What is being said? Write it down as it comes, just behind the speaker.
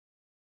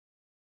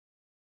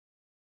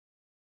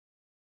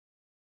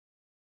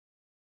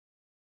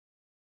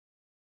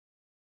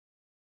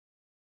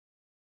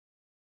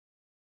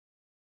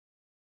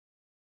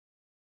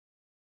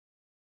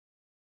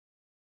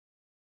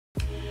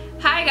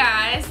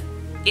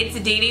It's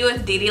Dee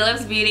with Dee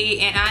Loves Beauty,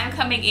 and I'm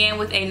coming in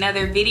with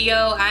another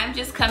video. I'm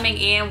just coming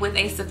in with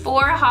a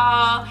Sephora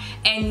haul,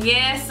 and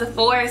yes,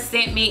 Sephora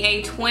sent me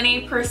a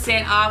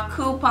 20% off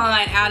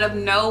coupon out of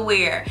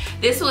nowhere.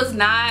 This was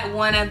not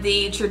one of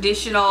the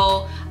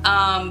traditional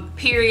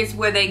periods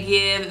where they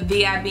give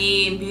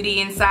VIB and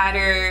Beauty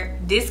Insider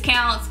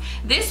discounts.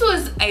 This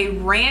was a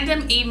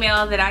random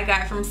email that I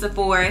got from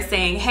Sephora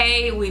saying,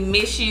 hey, we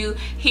miss you,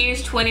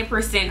 here's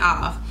 20%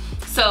 off.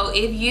 So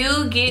if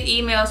you get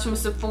emails from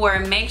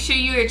Sephora, make sure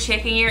you are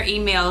checking your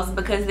emails,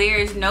 because there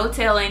is no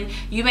telling,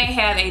 you may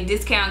have a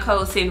discount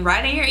code sitting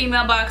right in your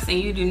email box and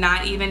you do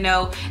not even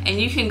know,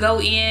 and you can go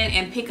in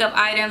and pick up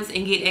items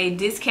and get a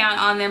discount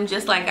on them,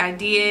 just like I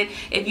did.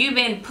 If you've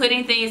been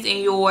putting things in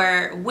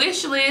your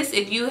wish list,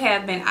 if you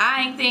have been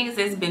eyeing things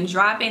that's been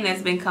dropping,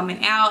 that's been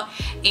coming out,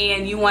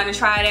 and you want to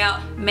try it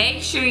out,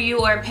 make sure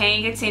you are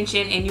paying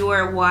attention and you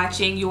are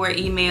watching your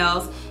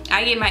emails.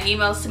 I get my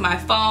emails to my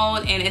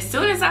phone, and as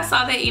soon as I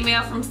saw that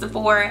email from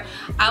Sephora,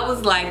 I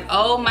was like,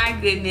 oh my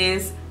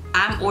goodness,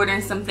 I'm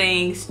ordering some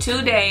things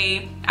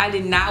today. I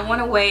did not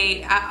want to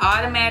wait. I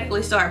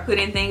automatically start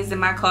putting things in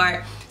my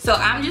cart. So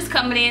I'm just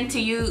coming in to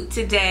you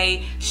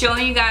today,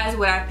 showing you guys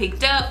what I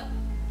picked up.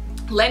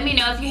 Let me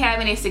know if you have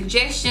any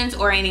suggestions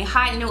or any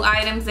hot new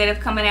items that have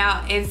coming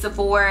out in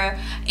Sephora,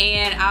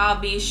 and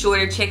I'll be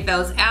sure to check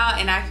those out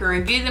and I can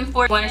review them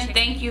for you. I want to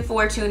thank you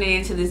for tuning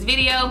into this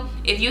video.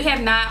 If you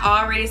have not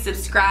already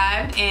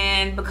subscribed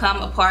and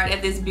become a part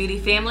of this beauty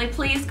family,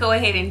 please go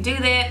ahead and do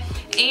that.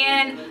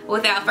 And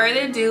without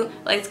further ado,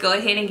 let's go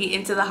ahead and get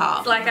into the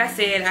haul. Like I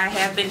said, I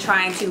have been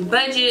trying to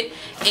budget,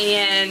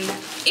 and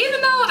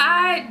even though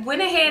I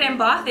went ahead and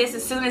bought this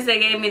as soon as they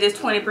gave me this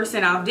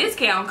 20% off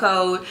discount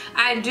code,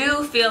 I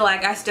do feel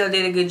like I still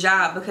did a good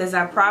job, because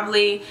I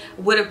probably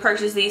would have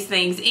purchased these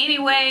things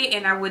anyway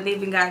and I wouldn't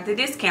even got the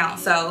discount.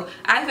 So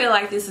I feel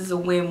like this is a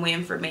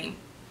win-win for me.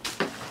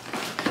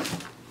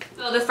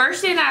 So the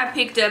first thing I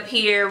picked up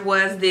here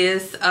was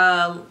this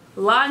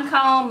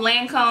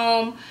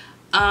Lancome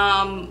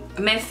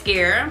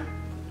mascara.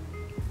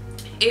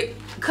 It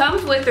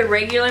comes with a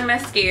regular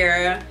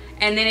mascara,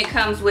 and then it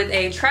comes with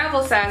a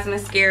travel size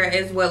mascara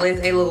as well as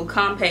a little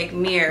compact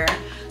mirror.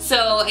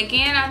 So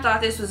again, I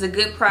thought this was a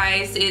good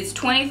price. It's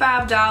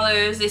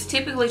 $25. It's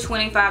typically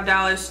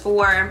 $25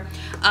 for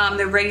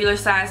the regular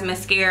size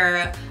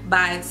mascara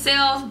by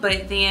itself,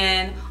 but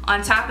then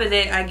on top of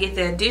that I get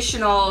the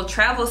additional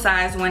travel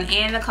size one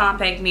and the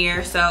compact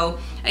mirror. So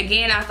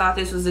again, I thought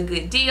this was a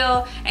good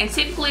deal. And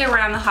typically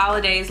around the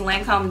holidays,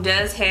 Lancome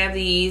does have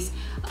these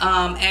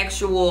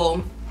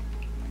actual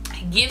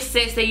gift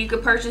sets that you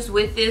could purchase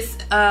with this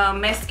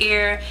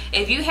mascara.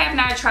 If you have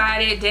not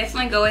tried it,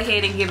 definitely go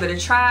ahead and give it a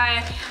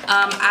try.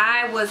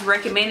 I was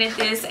recommended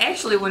this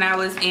actually when I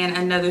was in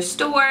another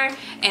store,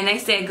 and they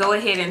said go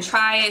ahead and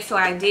try it, so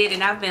I did,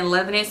 and I've been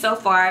loving it so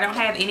far. I don't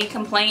have any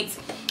complaints,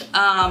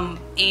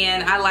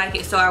 and I like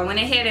it, so I went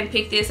ahead and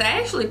picked this. I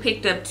actually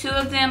picked up two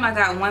of them. I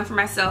got one for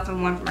myself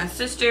and one for my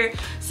sister.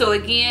 So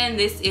again,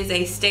 this is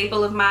a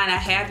staple of mine. I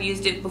have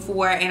used it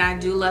before, and I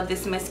do love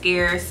this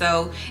mascara.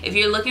 So if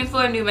you're looking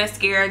for a new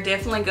mascara,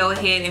 definitely go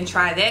ahead and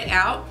try that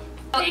out.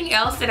 Something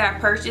else that I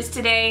purchased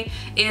today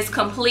is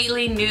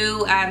completely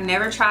new. I've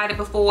never tried it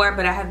before,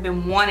 but I have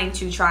been wanting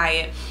to try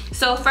it.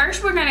 So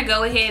first we're gonna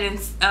go ahead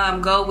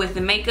and go with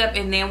the makeup,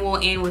 and then we'll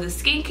end with the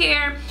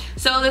skincare.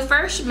 So the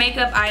first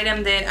makeup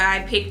item that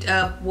I picked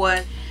up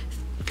was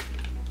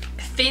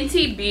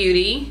Fenty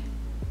Beauty.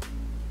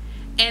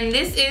 And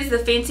this is the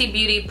Fenty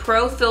Beauty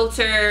Pro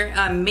Filter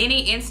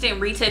Mini Instant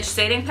Retouch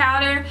Setting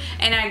Powder,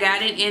 and I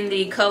got it in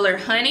the color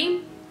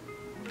Honey.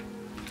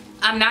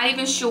 I'm not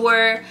even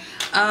sure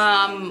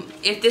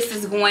if this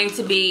is going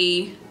to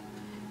be,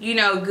 you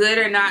know, good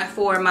or not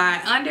for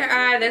my under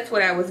eye. That's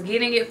what I was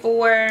getting it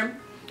for.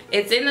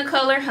 It's in the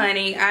color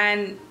Honey,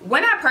 and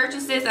when I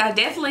purchased this, I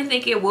definitely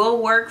think it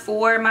will work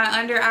for my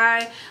under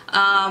eye.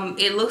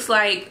 It looks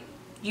like,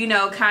 you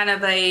know, kind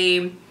of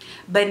a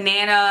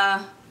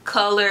banana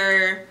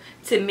color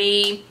to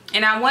me,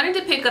 and I wanted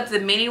to pick up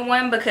the mini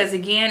one because,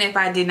 again, if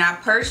I did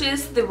not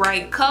purchase the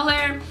right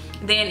color,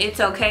 then it's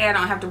okay. I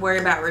don't have to worry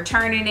about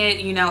returning it.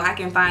 You know, I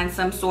can find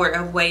some sort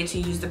of way to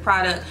use the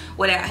product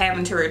without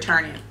having to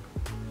return it.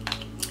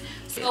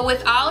 So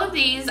with all of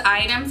these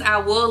items, I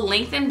will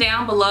link them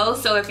down below.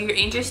 So if you're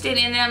interested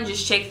in them,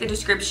 just check the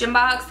description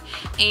box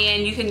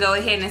and you can go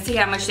ahead and see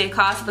how much they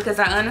cost, because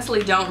I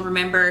honestly don't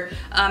remember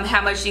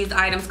how much these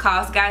items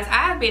cost. Guys,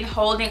 I have been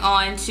holding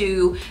on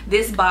to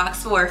this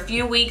box for a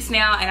few weeks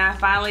now, and I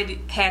finally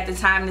had the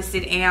time to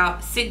sit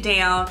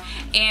down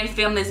and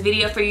film this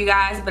video for you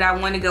guys, but I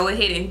want to go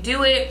ahead and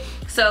do it.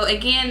 So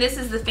again, this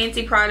is the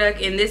Fenty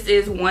product, and this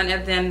is one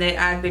of them that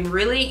I've been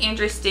really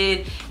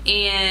interested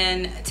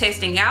in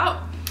testing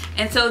out.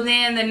 And so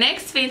then the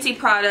next Fenty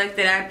product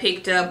that I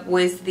picked up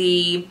was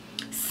the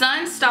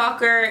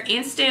Sunstalker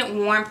Instant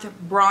Warmth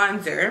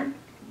Bronzer.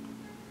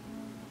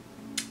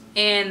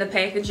 And the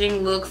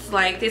packaging looks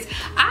like this.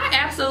 I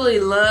absolutely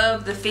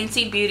love the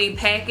Fenty Beauty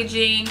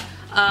packaging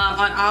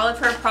on all of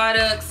her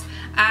products.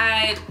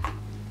 I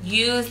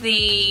use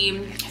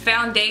the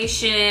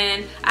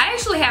foundation. I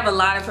actually have a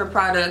lot of her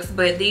products,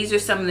 but these are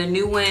some of the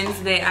new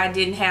ones that I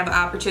didn't have an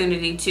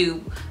opportunity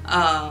to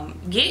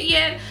get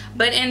yet.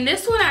 But in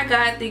this one I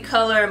got the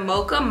color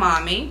Mocha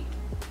Mommy,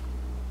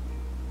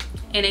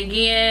 and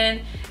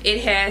again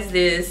it has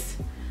this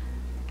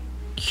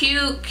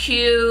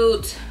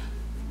cute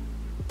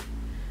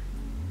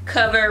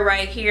cover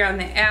right here on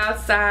the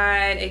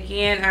outside.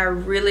 Again, I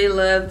really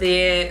love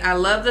that. I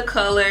love the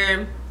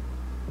color.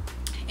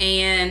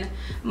 And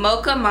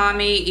Mocha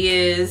Mommy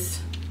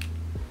is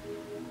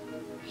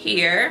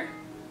here.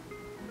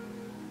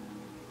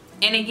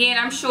 And again,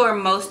 I'm sure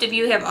most of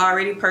you have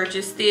already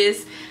purchased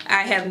this.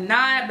 I have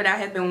not, but I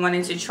have been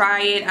wanting to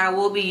try it. I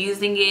will be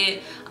using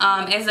it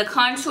as a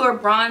contour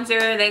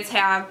bronzer. That's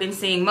how I've been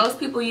seeing most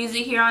people use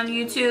it here on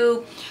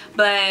YouTube.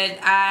 But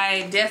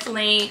I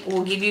definitely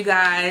will give you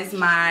guys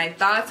my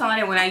thoughts on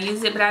it when I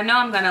use it. But I know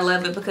I'm going to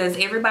love it because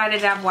everybody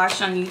that I've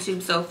watched on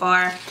YouTube so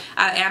far,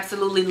 I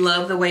absolutely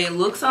love the way it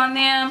looks on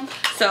them.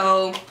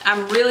 So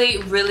I'm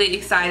really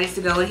excited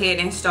to go ahead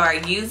and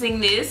start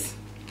using this.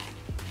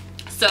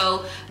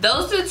 So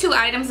those are the two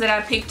items that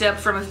I picked up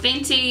from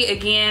Vanity.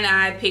 Again,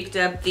 I picked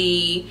up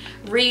the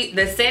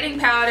setting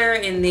powder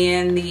and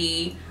then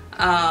the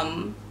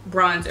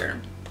bronzer.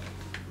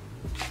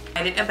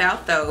 Excited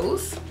about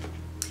those.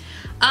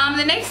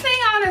 The next thing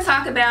I want to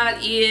talk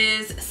about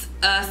is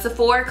a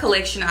Sephora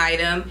collection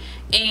item,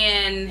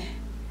 and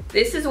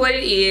this is what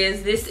it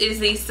is. This is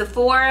the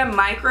Sephora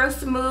Micro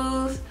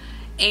Smooth,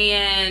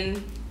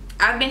 and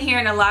I've been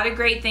hearing a lot of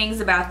great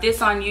things about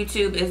this on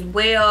YouTube as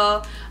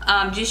well.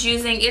 Just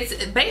using,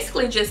 it's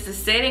basically just a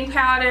setting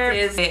powder.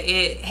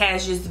 It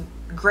has just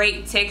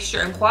great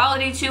texture and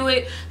quality to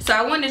it. So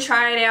I wanted to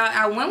try it out.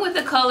 I went with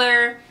the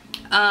color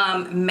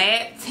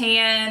matte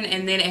tan,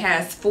 and then it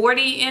has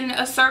 40 in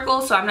a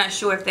circle. So I'm not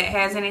sure if that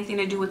has anything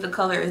to do with the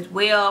color as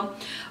well.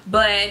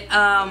 But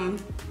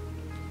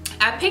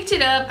I picked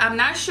it up. I'm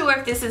not sure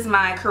if this is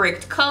my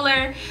correct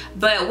color,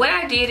 but what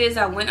I did is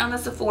I went on the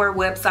Sephora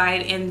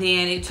website, and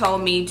then it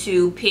told me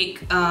to pick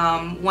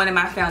one of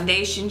my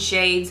foundation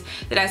shades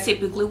that I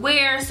typically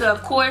wear. So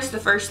of course the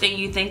first thing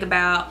you think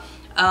about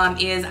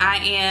is I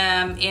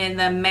am in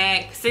the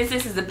MAC. Since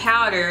this is a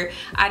powder,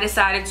 I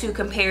decided to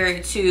compare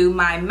it to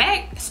my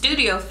MAC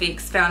Studio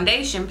Fix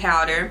foundation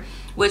powder,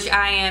 which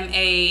I am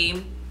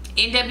a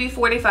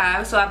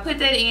NW45. So I put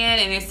that in,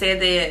 and it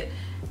said that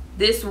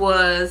this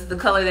was the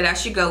color that I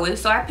should go with.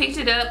 So I picked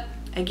it up.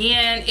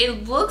 Again,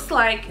 it looks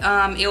like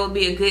it will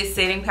be a good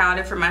setting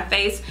powder for my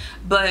face,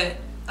 but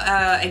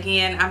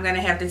again, I'm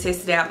gonna have to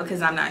test it out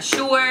because I'm not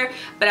sure,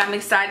 but I'm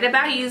excited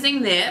about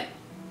using that.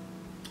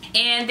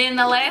 And then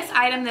the last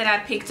item that I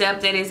picked up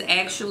that is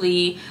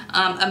actually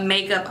a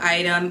makeup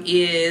item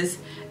is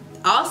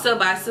also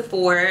by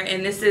Sephora,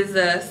 and this is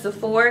a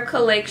Sephora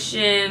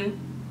collection,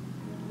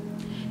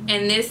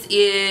 and this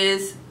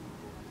is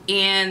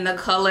in the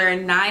color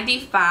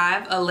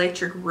 95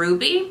 Electric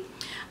Ruby.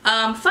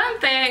 Fun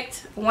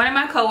fact, one of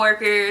my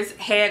coworkers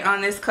had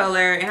on this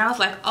color, and I was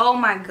like, oh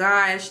my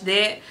gosh,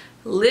 that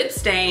lip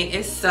stain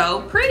is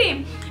so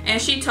pretty.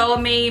 And she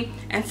told me,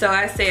 and so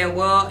I said,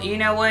 well, you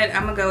know what,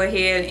 I'm gonna go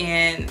ahead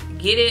and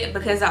get it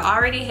because I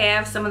already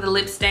have some of the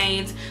lip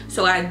stains,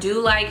 so I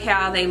do like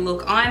how they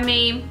look on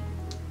me.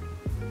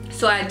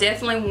 So I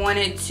definitely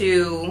wanted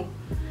to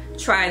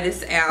try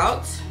this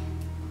out.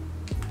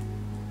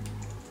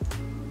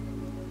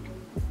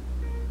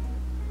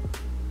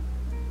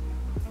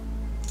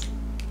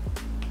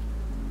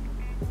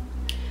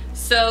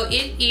 So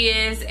it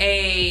is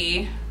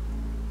a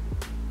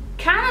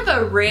kind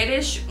of a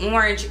reddish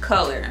orange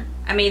color.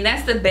 I mean,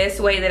 that's the best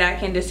way that I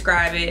can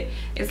describe it.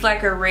 It's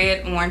like a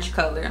red orange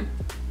color.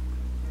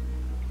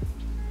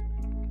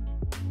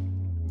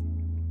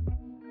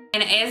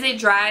 And as it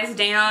dries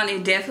down,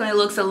 it definitely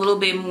looks a little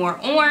bit more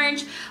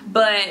orange,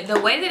 but the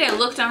way that it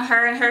looked on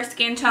her and her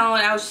skin tone,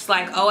 I was just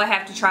like, oh, I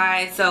have to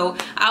try it. So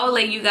I will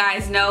let you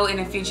guys know in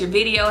a future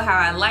video how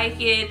I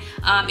like it.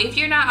 If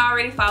you're not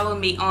already following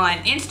me on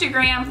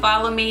Instagram,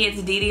 follow me.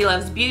 It's DD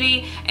Loves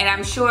Beauty, and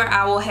I'm sure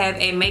I will have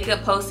a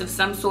makeup post of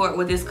some sort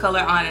with this color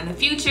on in the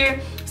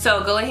future.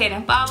 So go ahead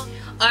and follow.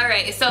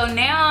 Alright, so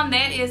now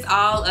that is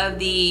all of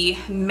the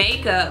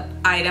makeup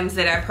items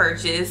that I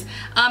purchased.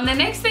 The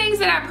next things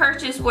that I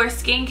purchased were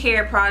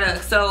skincare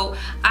products. So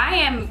I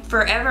am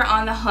forever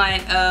on the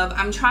hunt of,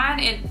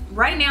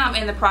 right now I'm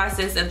in the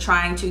process of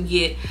trying to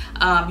get,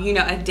 you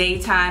know, a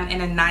daytime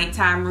and a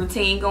nighttime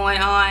routine going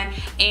on.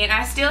 And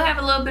I still have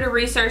a little bit of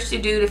research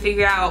to do to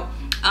figure out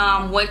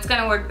what's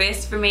gonna work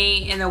best for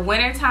me. In the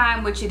winter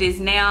time, which it is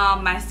now,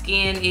 my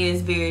skin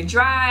is very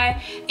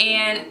dry,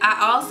 and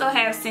I also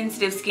have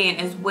sensitive skin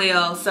as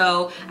well,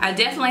 so I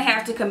definitely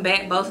have to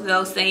combat both of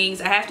those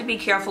things. I have to be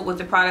careful with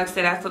the products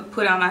that I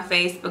put on my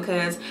face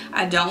because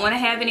I don't want to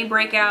have any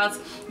breakouts.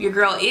 Your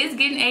girl is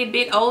getting a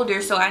bit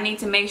older, so I need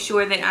to make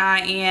sure that I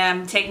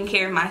am taking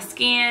care of my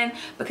skin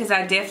because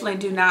I definitely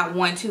do not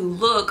want to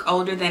look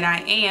older than I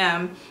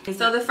am. And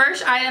so the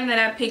first item that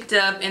I picked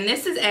up, and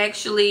this is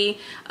actually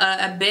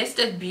a Best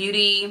of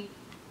Beauty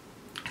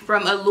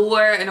from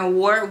Allure, an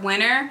award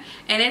winner,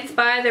 and it's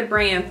by the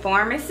brand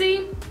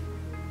Pharmacy.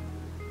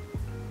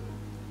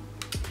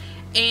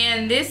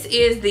 And this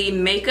is the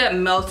Makeup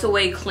Melt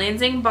Away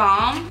Cleansing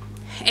Balm,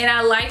 and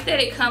I like that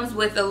it comes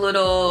with a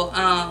little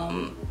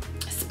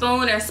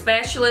spoon or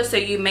spatula, so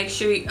you make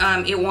sure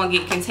it won't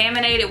get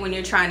contaminated when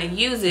you're trying to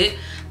use it.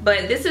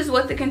 But this is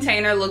what the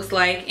container looks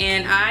like,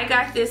 and I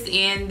got this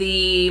in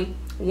the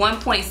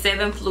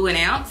 1.7 fluid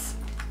ounce.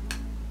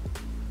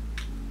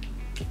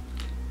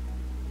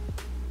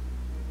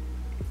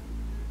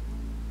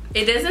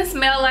 It doesn't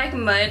smell like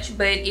much,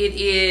 but it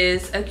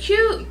is a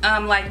cute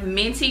like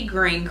minty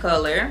green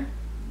color.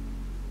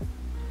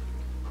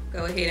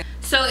 Go ahead.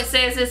 So it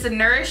says it's a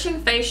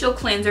nourishing facial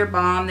cleanser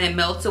balm that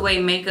melts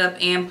away makeup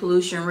and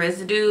pollution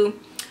residue,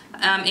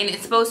 and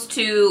it's supposed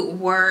to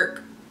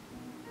work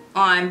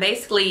on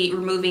basically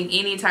removing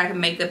any type of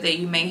makeup that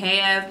you may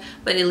have,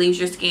 but it leaves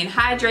your skin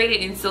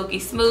hydrated and silky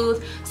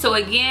smooth. So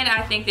again,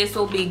 I think this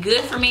will be good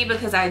for me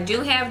because I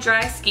do have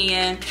dry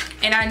skin,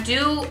 and I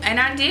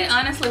did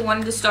honestly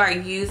wanted to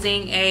start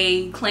using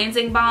a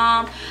cleansing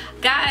balm.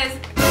 Guys,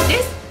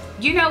 this,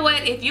 you know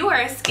what, if you are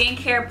a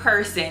skincare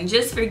person,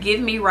 just forgive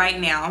me right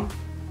now,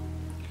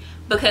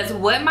 because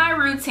what my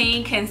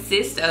routine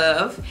consists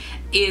of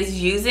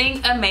is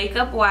using a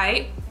makeup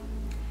wipe,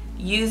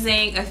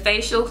 using a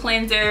facial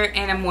cleanser,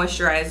 and a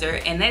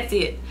moisturizer, and that's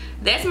it.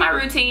 That's my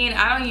routine.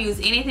 I don't use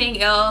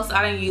anything else.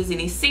 I don't use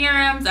any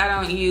serums. I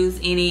don't use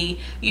any,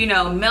 you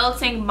know,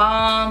 melting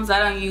balms. I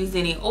don't use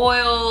any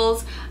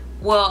oils.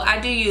 Well,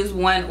 I do use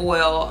one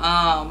oil,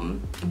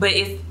 but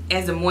it's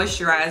as a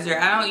moisturizer.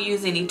 I don't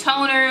use any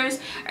toners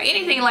or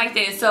anything like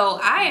that. So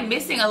I am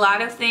missing a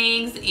lot of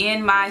things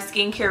in my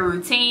skincare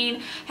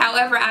routine.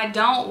 However, I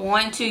don't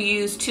want to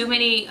use too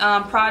many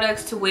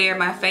products to where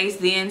my face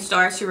then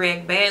starts to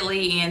react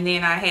badly, and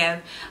then I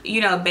have,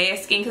 you know, bad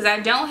skin, because I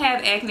don't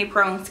have acne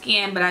prone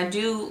skin, but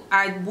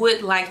I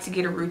would like to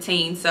get a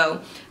routine.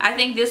 So I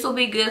think this will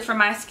be good for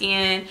my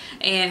skin,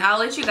 and I'll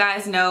let you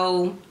guys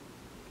know,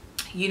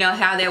 you know,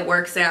 how that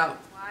works out.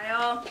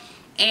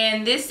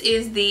 And this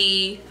is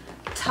the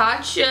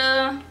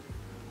Tatcha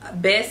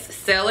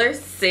bestseller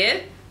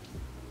set,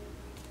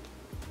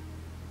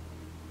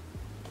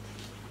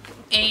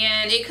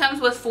 and it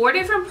comes with 4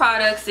 different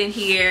products in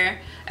here.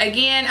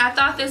 Again, I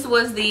thought this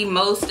was the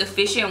most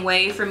efficient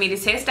way for me to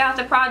test out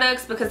the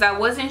products, because I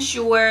wasn't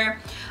sure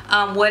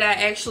what I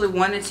actually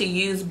wanted to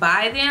use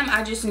by them.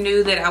 I just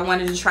knew that I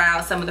wanted to try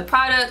out some of the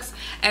products,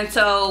 and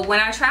so when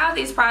I try out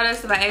these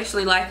products, if I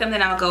actually like them,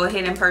 then I'll go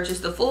ahead and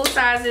purchase the full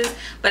sizes.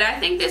 But I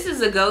think this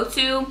is a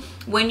go-to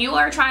when you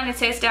are trying to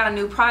test out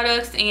new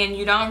products and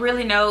you don't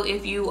really know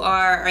if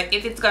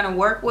it's going to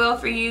work well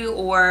for you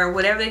or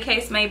whatever the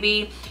case may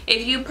be.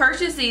 If you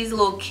purchase these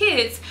little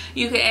kits,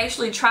 you can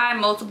actually try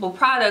multiple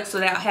products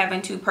without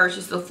having to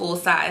purchase the full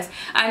size.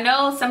 I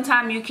know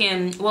sometimes you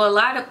can, well, a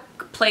lot of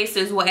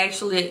places will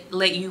actually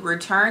let you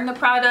return the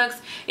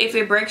products if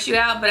it breaks you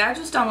out, but I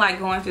just don't like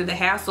going through the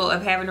hassle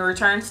of having to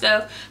return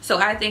stuff. So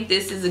I think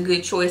this is a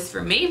good choice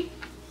for me.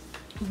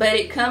 But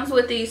it comes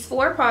with these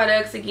 4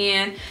 products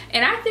again,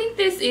 and I think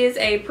this is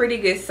a pretty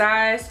good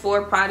size,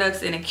 4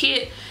 products in a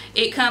kit.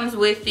 It comes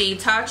with the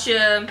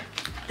Tatcha,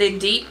 the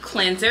Deep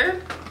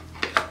Cleanser,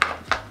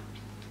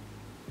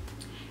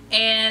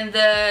 and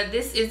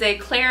this is a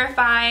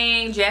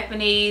clarifying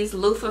Japanese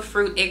loofah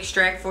fruit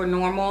extract for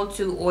normal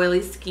to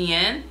oily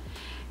skin.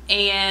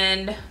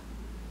 And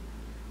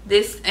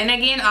this, and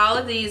again, all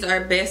of these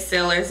are best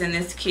sellers in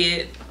this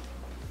kit.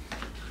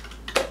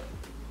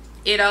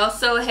 It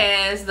also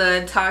has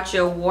the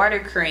Tatcha water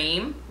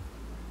cream,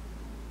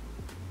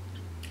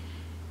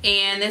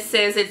 and it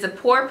says it's a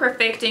pore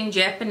perfecting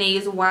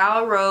Japanese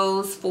wild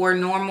rose for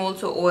normal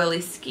to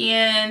oily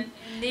skin.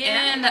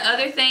 And the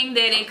other thing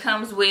that it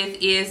comes with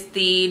is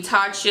the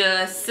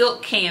Tatcha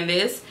silk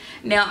canvas.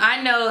 Now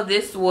I know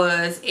this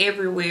was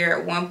everywhere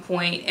at one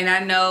point, and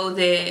I know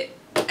that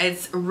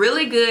it's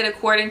really good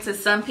according to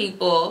some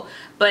people,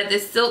 but the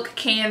silk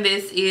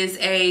canvas is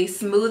a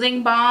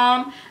smoothing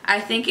balm. I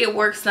think it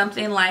works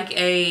something like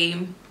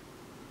a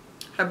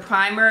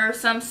primer of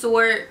some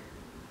sort.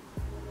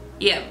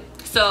 Yeah.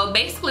 So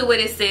basically what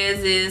it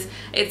says is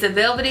it's a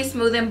velvety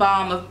smoothing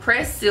balm of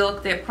pressed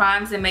silk that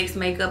primes and makes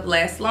makeup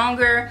last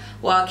longer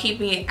while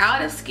keeping it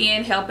out of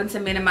skin, helping to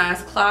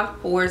minimize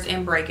clogged pores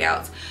and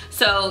breakouts.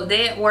 So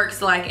that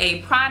works like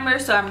a primer,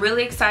 so I'm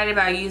really excited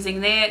about using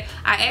that.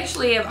 I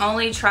actually have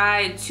only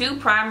tried 2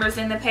 primers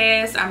in the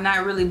past. I'm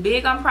not really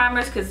big on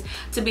primers because,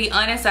 to be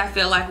honest, I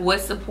feel like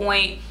what's the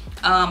point?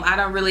 I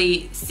don't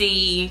really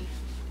see,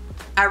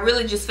 I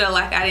really just felt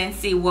like I didn't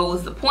see what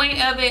was the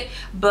point of it,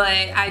 but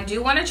I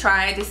do want to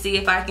try it to see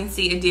if I can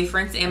see a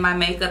difference in my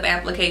makeup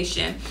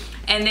application.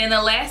 And then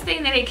the last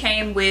thing that it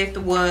came with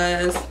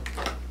was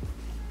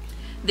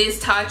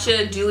this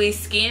Tatcha Dewy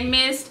Skin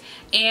Mist,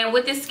 And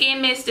with the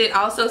skin mist, it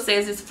also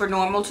says it's for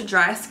normal to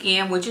dry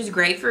skin, which is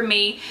great for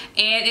me.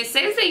 And it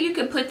says that you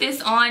can put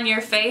this on your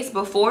face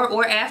before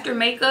or after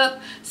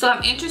makeup. So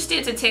I'm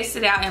interested to test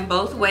it out in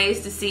both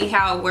ways to see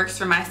how it works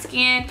for my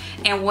skin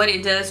and what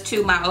it does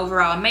to my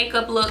overall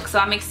makeup look. So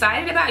I'm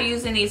excited about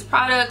using these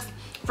products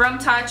from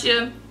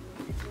Tatcha,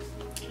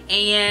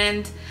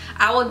 and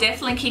I will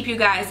definitely keep you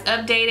guys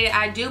updated.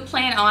 I do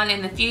plan on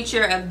in the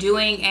future of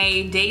doing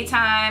a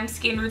daytime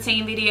skin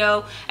routine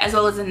video as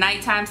well as a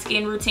nighttime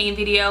skin routine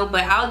video,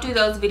 but I'll do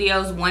those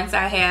videos once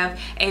I have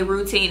a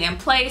routine in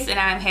place and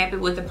I'm happy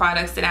with the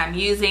products that I'm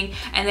using,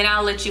 and then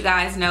I'll let you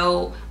guys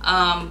know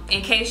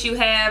in case you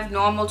have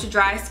normal to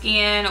dry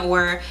skin,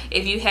 or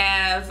if you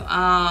have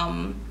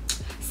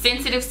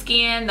sensitive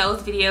skin,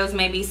 those videos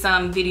may be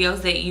some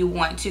videos that you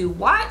want to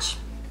watch.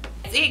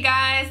 That's it,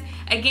 guys.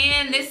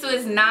 Again, this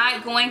was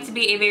not going to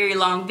be a very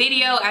long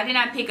video. I did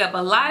not pick up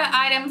a lot of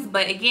items,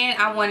 but again,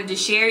 I wanted to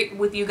share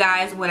with you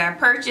guys what I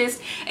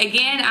purchased.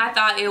 Again, I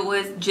thought it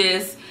was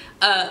just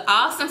an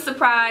awesome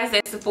surprise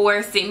that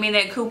Sephora sent me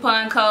that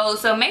coupon code.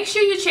 So make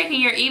sure you're checking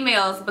your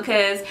emails,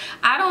 because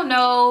I don't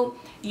know,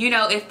 you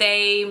know, if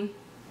they,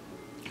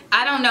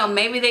 I don't know,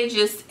 maybe they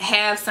just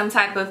have some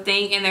type of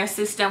thing in their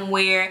system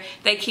where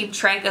they keep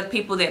track of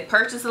people that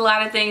purchase a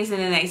lot of things and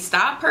then they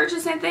stop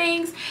purchasing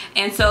things.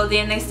 And so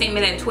then they sent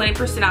me that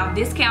 20% off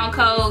discount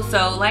code.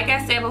 So like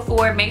I said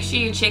before, make sure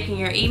you're checking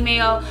your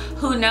email.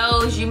 Who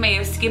knows, you may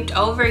have skipped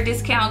over a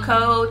discount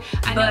code.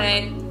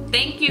 But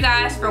thank you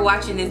guys for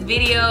watching this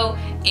video,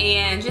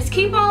 and just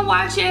keep on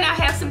watching. I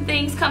have some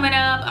things coming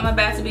up. I'm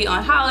about to be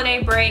on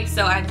holiday break,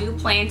 so I do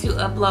plan to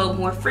upload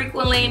more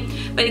frequently.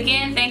 But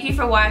again, thank you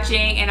for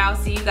watching, and I'll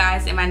see you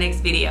guys in my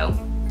next video.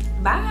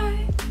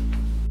 Bye.